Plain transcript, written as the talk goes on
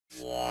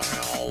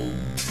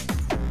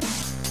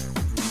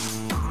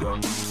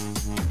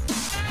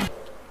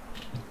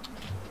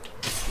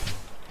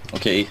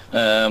Okej,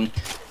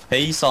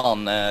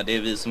 hejsan, det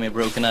är vi som är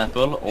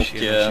BrokenApple och...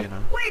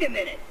 Tjena.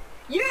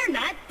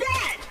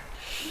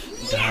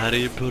 Det här är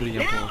ju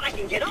början på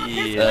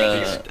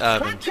episkt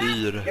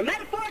äventyr.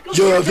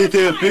 Jävligt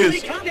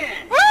episkt!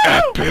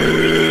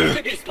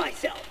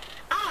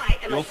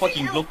 Jag var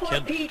fucking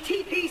blockad.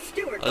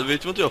 Jag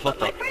vet inte jag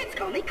fattar.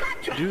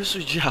 Du är så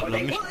jävla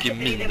mycket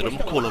mindre om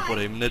att kolla på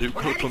dig, men när du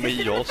kollar på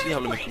mig jag är så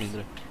jävla mycket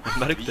mindre. Jag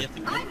märkte.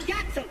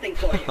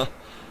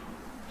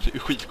 Det är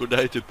skitgod, det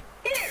här är typ...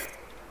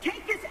 Ja,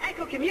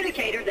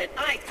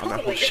 men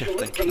håll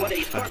käften,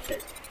 klättfärd.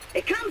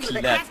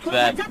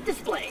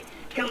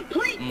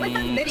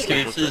 Ska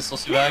vi fisa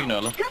oss iväg nu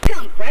eller?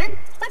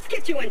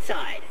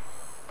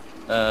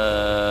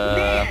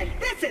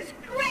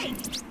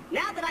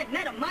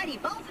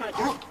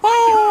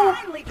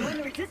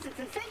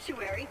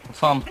 Vad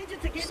fan,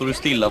 står du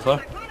stilla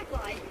för?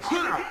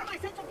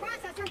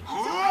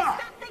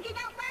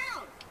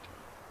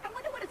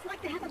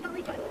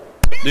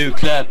 Du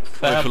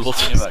kläppfärd.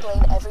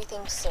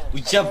 Och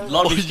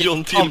jävlar, oj,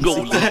 John till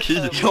golden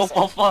key. Jag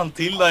var fan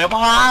till där, jag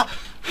bara...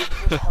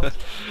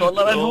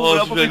 Kolla den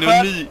hora på min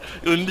skärm.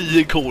 Jag har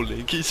 9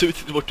 golden keys, jag vet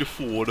inte vart du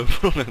får dem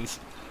från ens.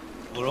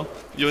 Vadå?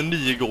 Jag har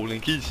 9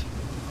 golden keys.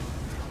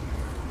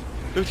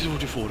 Jag vet inte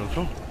vart du får dem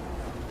från.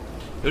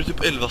 Jag har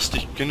typ 11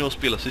 stycken när jag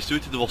spelar sist, jag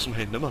vet inte vad som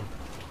händer man.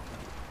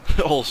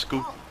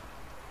 Asko.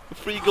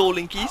 Free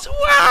golden keys.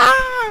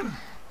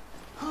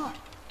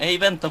 Hej,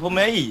 vänta på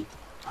mig.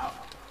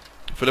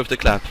 Följ efter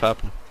kläppfärd.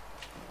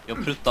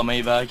 Jag pruttar mig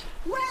iväg.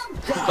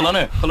 Kolla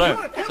nu,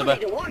 Sebbe,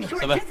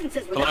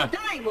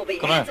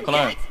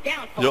 kolla nu.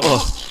 Ja.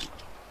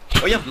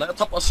 Åh jävlar, jag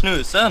tappar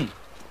snusen.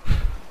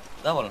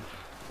 Där var den.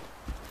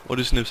 Och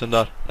du snusen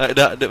där. Nej,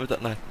 vänta,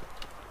 nej.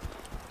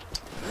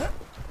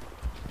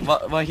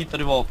 Vad hittade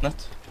du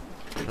vapnet?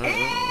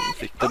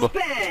 Fick det bara.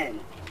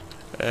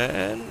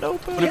 And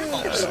open. Får du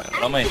fan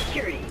försvara mig?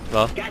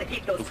 Va?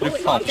 Då får du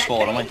fan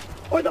försvara mig.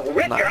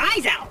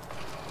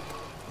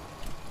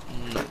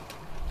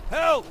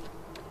 Nej.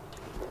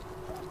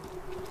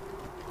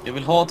 Jag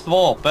vill ha ett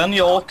vapen,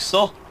 jag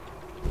också.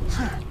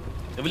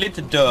 Jag vill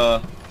inte dö.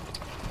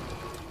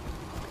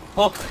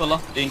 Åh, kolla.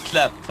 Det är en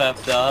kläppfärd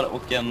där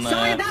och en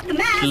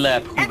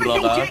kläpphora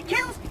där.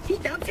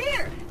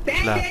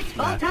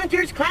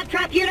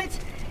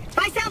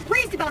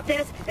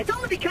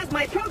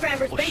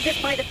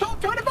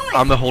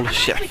 Ja, men håll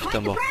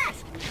käften bara.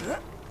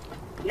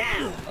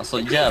 Alltså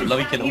jävlar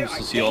vilken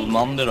osocial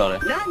man det där är.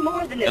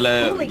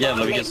 Eller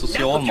jävlar vilken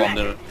social man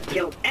det är.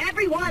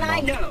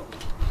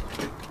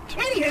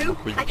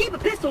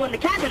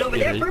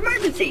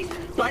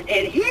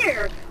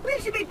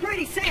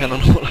 Kan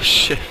han hålla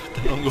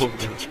käften någon gång?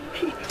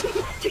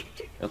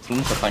 Jag tror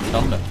inte att han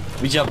kan det.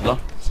 Och jävlar.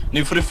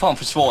 Nu får du fan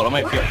försvara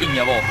mig för jag har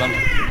inga vapen.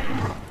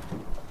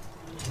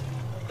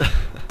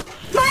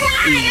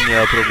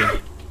 Inga problem.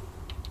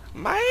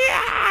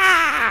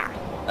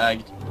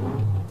 Ägd.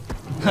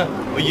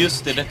 Och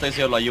just det, detta är så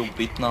jävla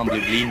jobbigt när han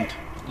blir blind.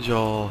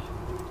 Ja.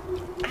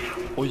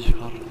 Oj,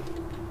 herre.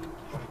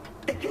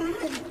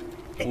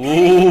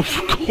 Åh,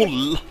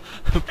 kolla!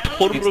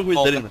 Porr och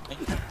skit där inne.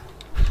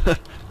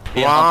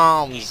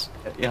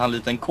 Är han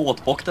liten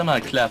kåtbock den här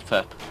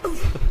kläppfäpp?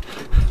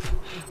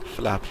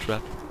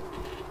 Flaptrap.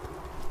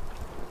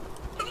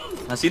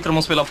 Här sitter de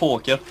och spelar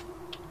poker.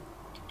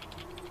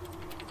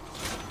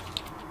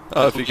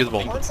 Ja, jag fick ett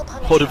vapen.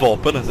 Har du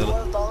vapen än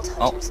eller?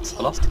 Ja,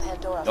 kolla.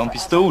 Jag har en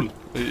pistol.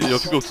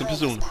 Jag fick också en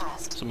pistol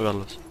som är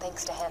värdelös.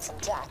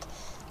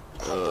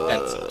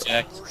 Handsome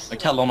Jack. Jag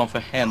kallar honom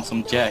för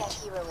Handsome Jack.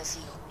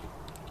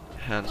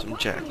 Handsome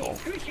Jack.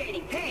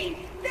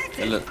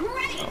 Eller,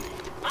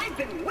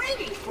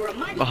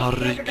 ja.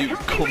 Herregud,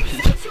 kom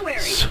hit.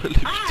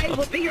 Sluta.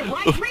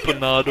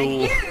 Öppna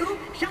då.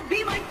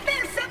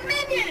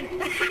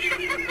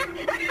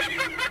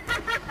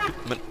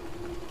 Men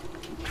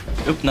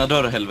öppna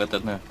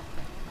dörrhelvetet nu.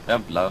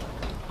 Jävlar.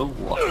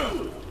 Oh.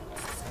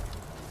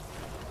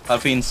 Här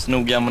finns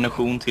nog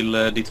ammunition till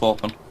ditt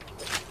vapen.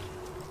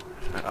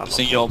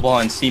 Sen jag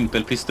bara en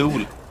simpel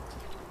pistol.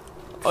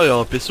 ja, jag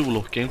har pistol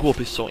och en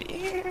k-pistol.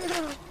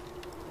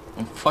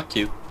 Fuck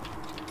you.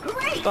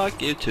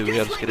 Fuck you too, jag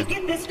älskar det.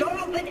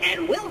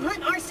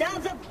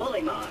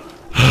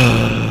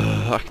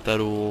 Akta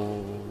då.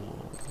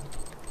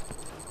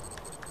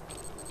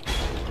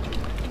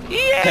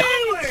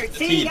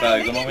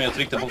 Teabag, om jag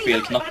tryckte på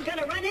fel knapp.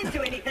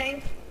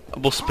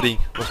 Bara spring,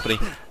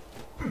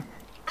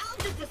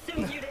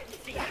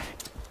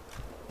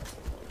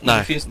 Nej,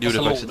 det finns det gjorde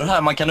jag faktiskt inte.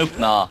 här man kan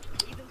öppna.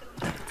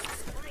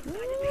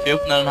 Ska jag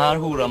öppna den här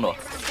horan då?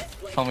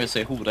 Fan vad jag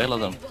säger hora hela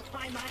tiden.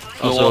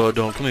 Alltså,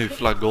 de kommer ju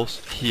flagga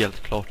oss,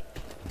 helt klart.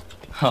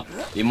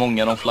 Det är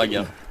många de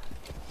flaggar.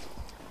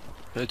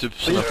 Det är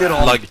typ såna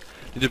flagg.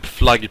 Det är typ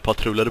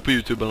flaggpatruller på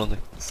YouTube eller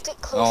någonting.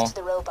 Ja.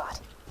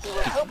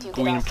 Typ,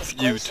 gå in på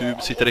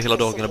YouTube, sitter det hela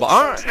dagen och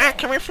bara här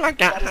kan vi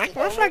flagga,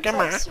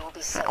 med.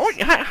 Oj,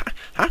 här.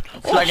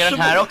 Flagga den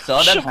här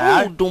också, den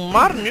här.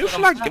 Svordomar, nu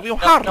flaggar vi och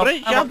herre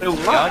jävlar.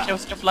 Jag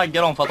kanske ska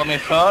flagga dem för att de är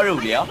för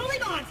roliga.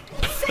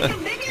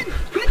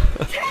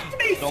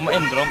 De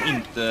enda de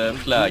inte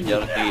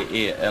flaggar,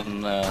 det är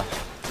en...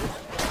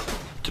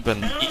 typ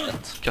en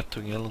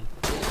kattunge eller något.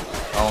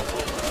 Ja.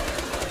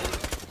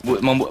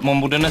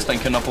 Man borde nästan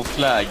kunna få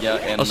flagga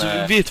en... Alltså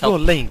vet du vad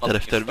jag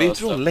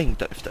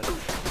längtar efter?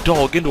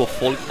 Dagen då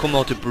folk kommer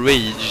ha typ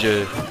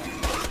rage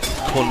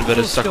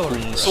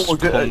konversations...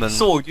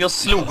 Såg jag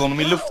slog honom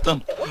i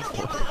luften.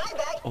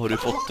 Har du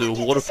fått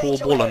hår på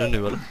bollarna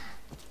nu eller?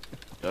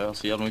 Ja, jag har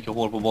så jävla mycket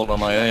hår på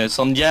bollarna. Jag är en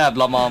sån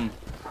jävla man.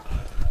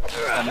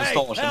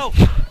 Mustaschen.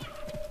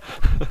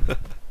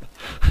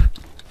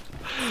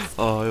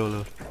 Ja, jag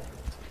lör.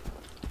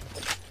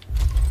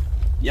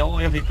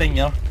 Ja, jag fick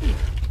pengar.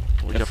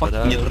 Jag är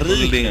fucking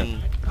rik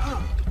nu.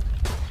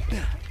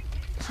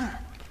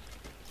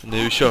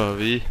 Nu kör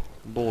vi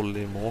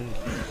bollimong.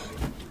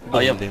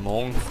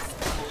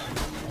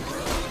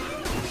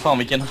 Fan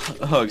vilken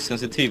hög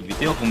sensitivity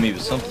jag har på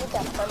musen.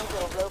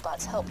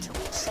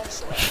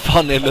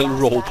 Funny little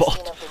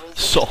robot.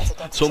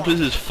 Som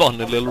precis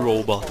funny little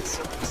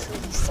robot.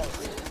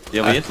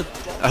 Jag vet inte.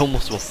 Hon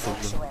måste vara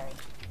full.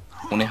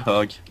 Hon är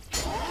hög.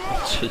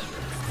 Typ.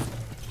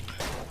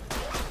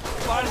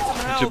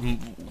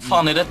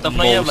 Fan är detta för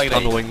någon jävla grej?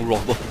 Annoying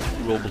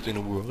robot in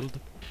the world.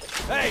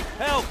 Hey,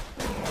 help!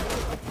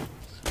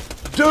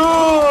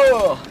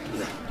 Dö!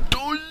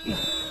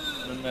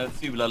 Den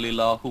fula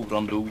lilla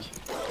horan dog.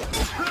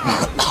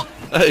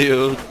 Det är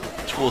ju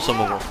 2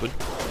 samma vapen.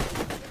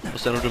 Och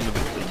sen har du med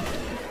bättre.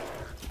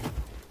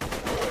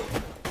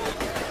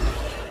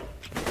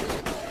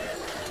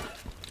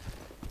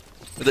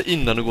 Det är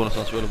innan du går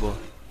någonstans eller bara.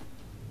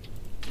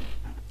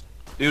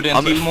 Du, det är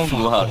en till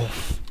mongo här.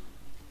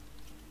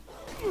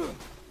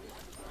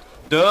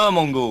 Dö,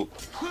 mongo!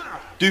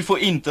 Du får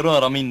inte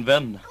röra min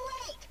vän.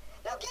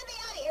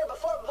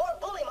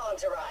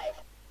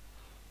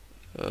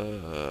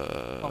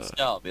 Vad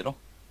ska vi då?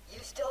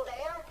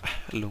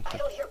 Lugnt.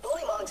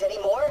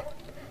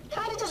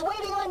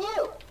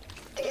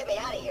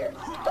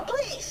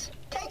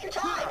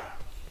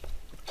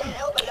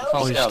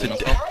 Vad ska vi då?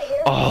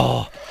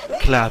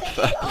 Clap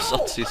för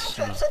appelsatsis.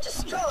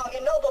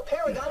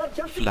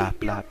 Flap.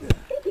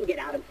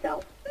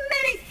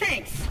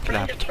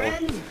 Clap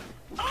torp.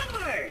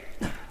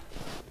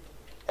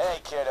 Hey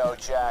kiddo,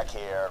 Jack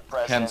here.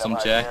 President Handsome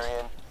of Jack.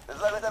 Hyperion.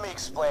 Let me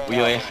explain. Och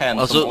jag är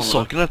handsome. Alltså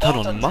saken är att han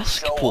har en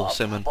mask på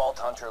sig, men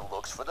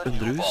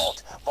undrar hur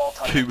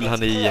ful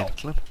han är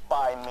egentligen.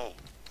 By me.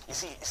 You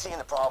see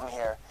the problem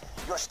here?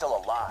 You're still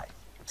alive.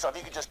 So if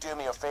you could just do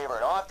me a favor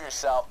and off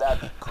yourself,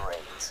 that'd be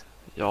great.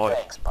 Ja.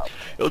 Thanks, pup.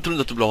 Jag tror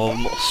inte att det blir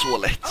av så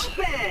lätt.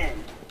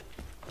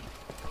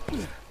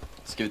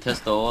 Ska vi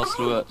testa att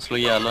slå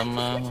ihjäl en...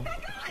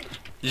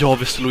 Jag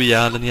vill slå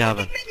ihjäl en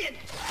jävel.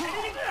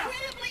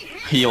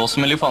 Jag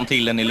smäller fan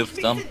till den i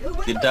luften.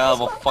 Det där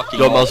var fucking...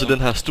 Ja men alltså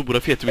den här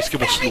stora feten, vi ska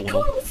bara slå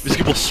honom.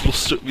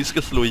 Vi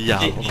ska slå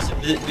ihjäl honom.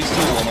 Vi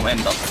slår honom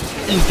endast.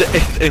 Inte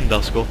ett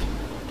enda skott.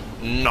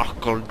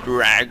 Knuckle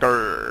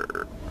dragger.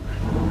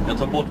 Jag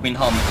tar bort min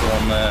hand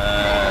från...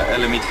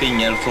 eller mitt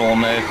finger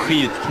från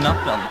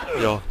skjutknappen.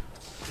 Ja.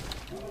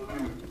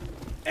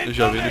 Nu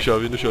kör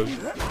vi.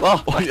 Va?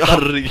 Oj,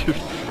 herregud.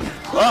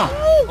 Va?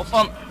 Vad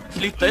fan?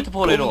 Flytta inte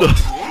på dig då.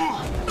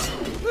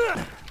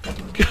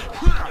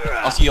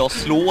 Alltså jag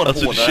slår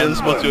alltså, på det känns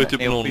som att jag är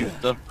typ någon...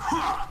 skjuter.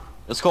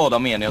 Jag skadar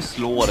mer när jag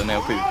slår den när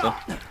jag skjuter.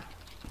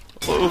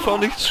 Vad fan,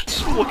 det är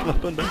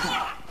slå-knappen där.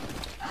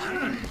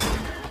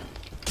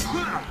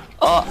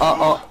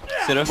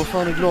 Ser du? Vad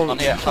fan är glad? Han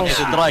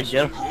är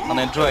dragger. Han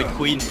är en drag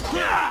queen.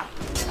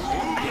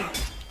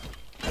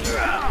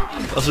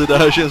 Alltså det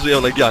här känns så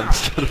jävla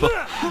gangster va?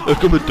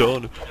 Jag kommer dö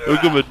nu.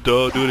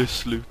 Då är det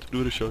slut. Då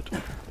är det kört.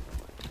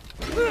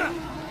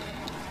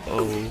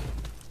 Oh.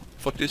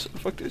 Faktiskt.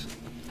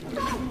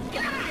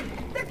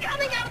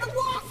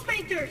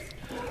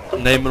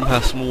 Nej men de här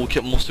små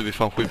måste vi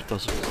fan skjuta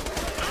alltså.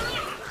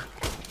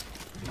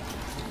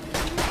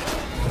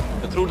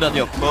 Jag trodde att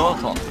jag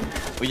sköt han.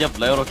 Och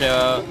jävlar jag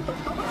råkar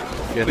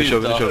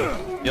skjuta.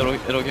 Jag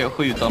råkar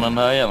skjuta den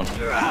där jäveln.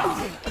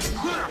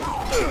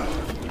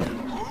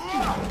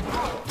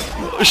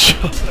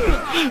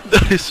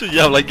 Det är så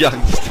jävla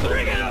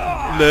gangster.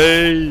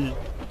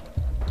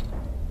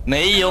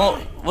 Nej,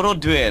 vadå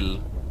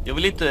duell? Jag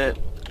vill inte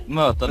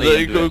möta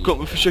dig i en duell.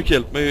 Kom, försök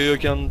hjälp mig,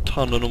 jag kan ta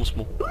hand om de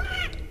små.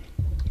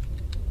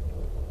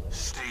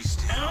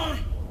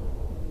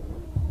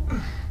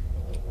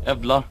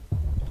 Jävlar.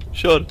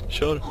 Kör!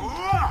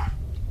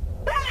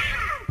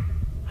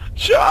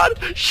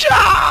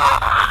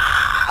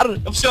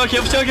 Jag försöker!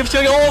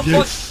 Åh, fuck!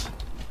 Yes.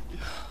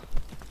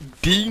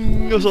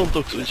 Ding och sånt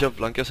också.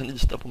 Jävlar, han kan sen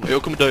ista på mig.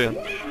 Jag kommer dö igen.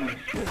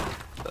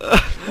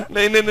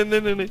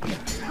 Nej.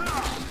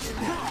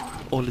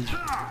 Åh, liv.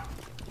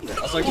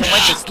 Alltså kan man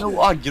inte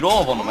sno aggro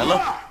av honom,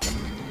 eller?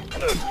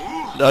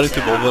 Det här är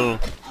inte Bob eller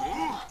något.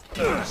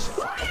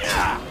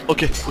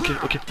 Okej.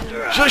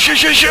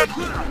 Kör!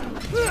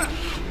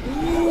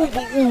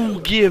 Vad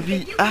OG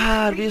vi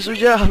är! Vi är så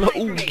jävla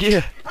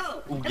OG!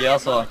 OG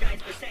alltså.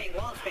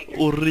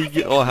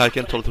 Här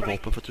kan jag ta lite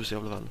vapen för att du är så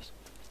jävla värdelös.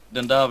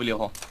 Den där vill jag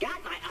ha.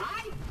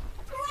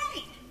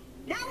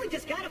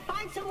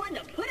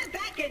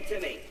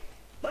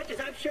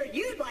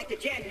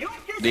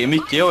 Det är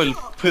mycket jag vill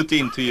put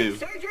into you.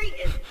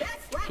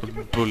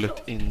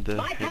 Bullet in the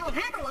head.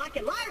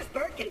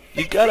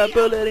 You got a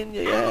bullet in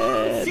your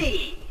head.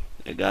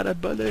 You got a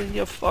bullet in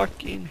your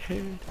fucking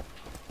head.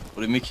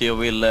 Och det är mycket jag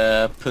vill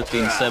put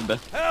in Sebbe.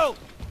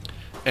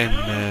 En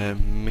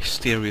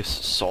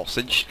mysterious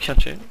sausage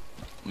kanske.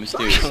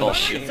 Mysterious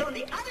sausage.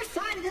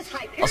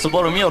 Alltså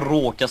bara om jag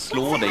råkar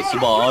slå dig så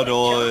bara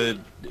då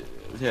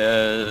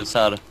så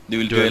här, du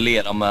vill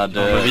duellera med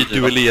men vi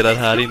duellerar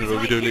här inne då.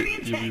 Vi duellerar.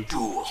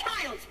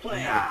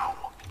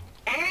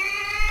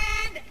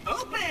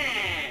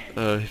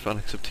 Hur fan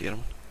accepterar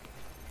man?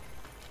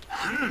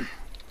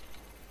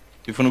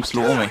 Du får nog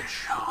slå mig.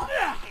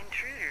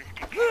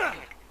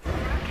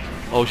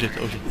 Oh shit.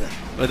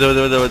 Vänta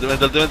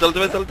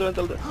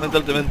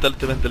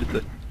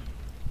lite.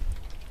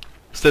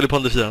 Ställ dig på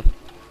andra sidan.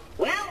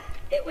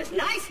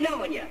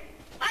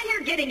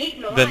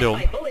 Vänd dig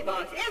om.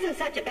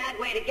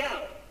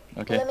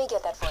 Okej.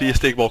 3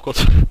 steg bakåt.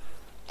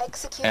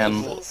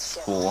 1,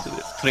 2,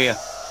 3.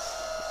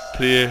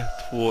 3,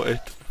 2, 1.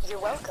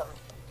 You're welcome.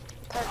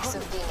 Perks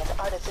of being an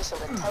artificial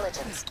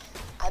intelligence.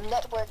 I'm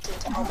networked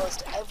into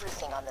almost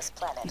everything on this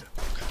planet.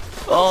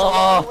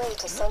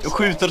 Jag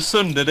skjuter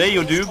sönder dig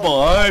och du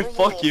bara hey,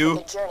 fuck you.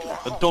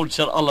 Jag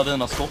dodgar alla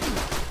dina skott.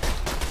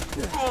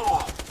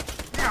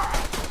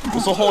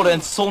 Och så har du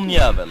en sån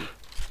jävel.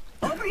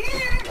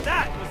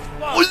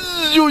 Oj.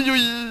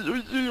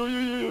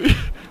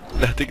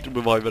 Lät inte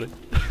reviva dig.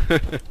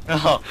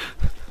 Jaha.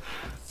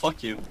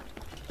 Fuck you.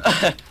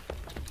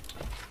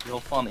 Jag har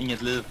fan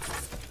inget liv.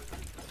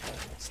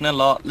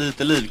 Snälla,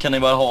 lite liv kan ni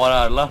bara ha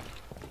här eller?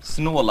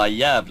 Snåla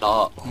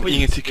jävla skit.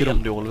 Ingen tycker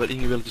om det, Oliver.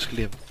 Ingen vill att du ska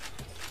leva.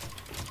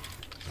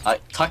 Nej,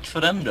 tack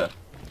för den du.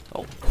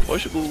 Ja,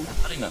 varsågod.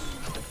 Här inne.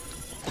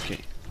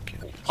 Okej.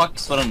 Tack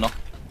för den då.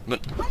 Men...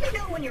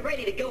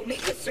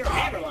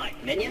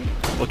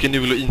 Okej, nu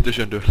vill du inte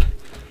köra en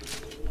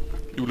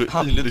duell.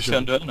 Han vill inte köra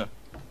en duell nu.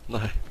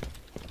 Nej.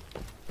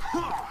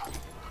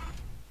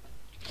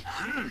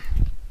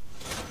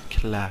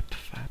 Clap,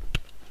 fap.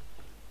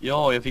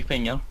 Ja, jag fick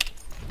pengar.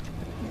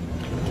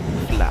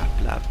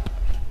 Flap.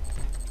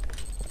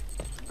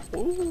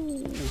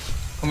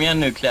 Kom igen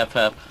nu, clap.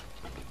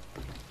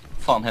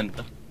 Fan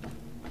hände.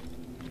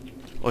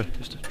 Oj,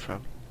 just det,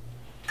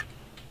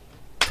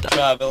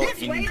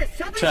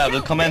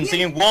 Travel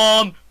commencing in 1.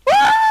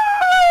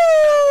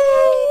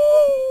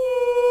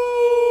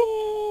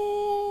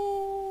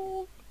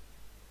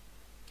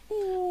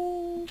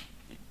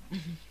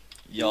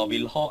 Jag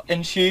vill ha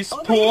en kyss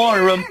på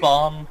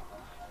rumpan.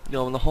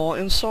 Jag vill ha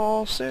en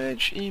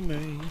sausage i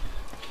mig.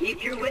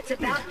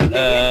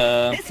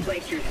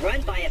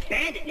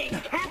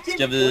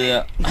 Ska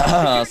vi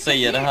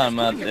säga det här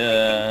med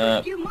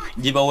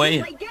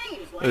giveaway?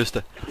 Just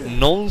det.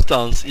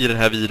 Någonstans i den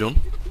här videon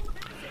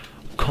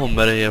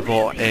kommer det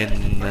vara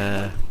en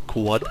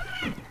kod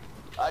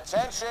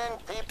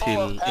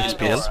till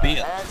spel.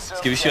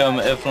 Ska vi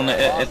köra från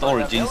ett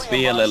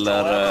Origin-spel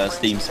eller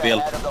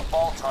Steam-spel?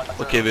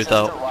 Okej, vet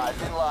du.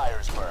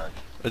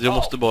 Jag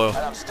måste bara...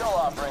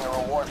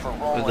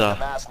 Vänta.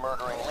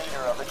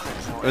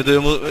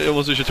 Jag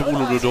måste köra till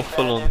Olof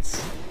eller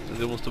något.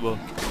 Jag måste bara...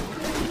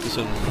 Ut i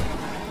sönder.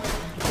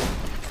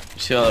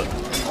 Kör.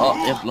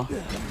 Jävla.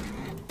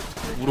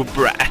 Vadå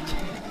brat?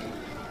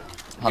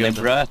 Han är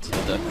brat,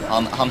 vet du.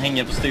 Han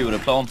hänger på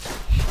Stureplan.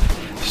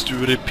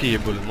 Sture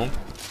P-Bullmong.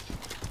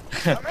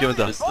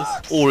 Vänta.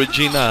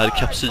 Origin är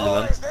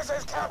kapsylen.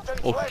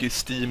 Och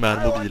Steam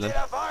är mobilen.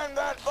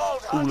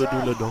 Ola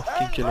Dola Doff,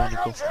 Kinkelani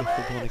Koff,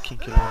 Doffobane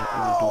Kinkelani,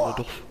 Ola Dola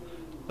Doff.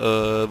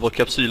 Var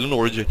kapsylen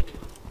Origin?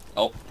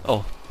 Ja.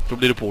 Ja, då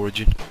blir det på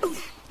Origin.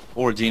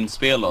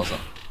 Origin-spel alltså?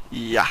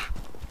 Ja.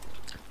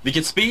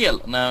 Vilket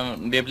spel? Nej,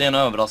 det blir en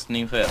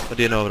överraskning för er. Ja,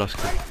 det är en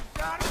överraskning.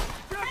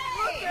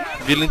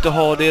 Vill ni inte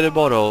ha det, är det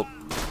bara att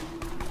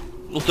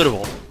låta det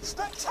vara.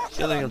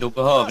 Då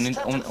behöver ni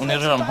inte, om ni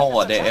redan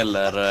har det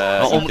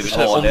eller inte vill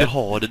ha om det. ni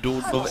har det,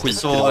 då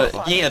så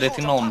ge det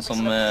till någon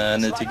som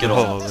ni tycker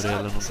om.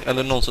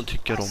 Eller någon som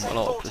tycker om.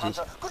 Ja, precis.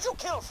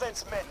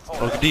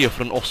 Och det är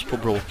från oss på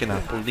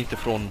BrokenApple, det är inte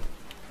från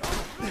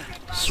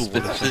så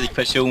specifik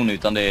person,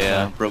 utan det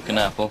är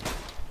BrokenApple.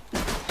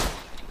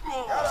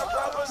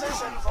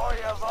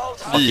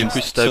 Vi är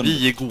schyssta,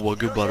 vi är goa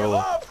gubbar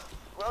och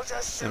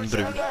en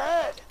brud.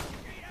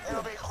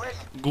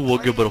 Goa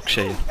gubbar och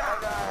tjejer.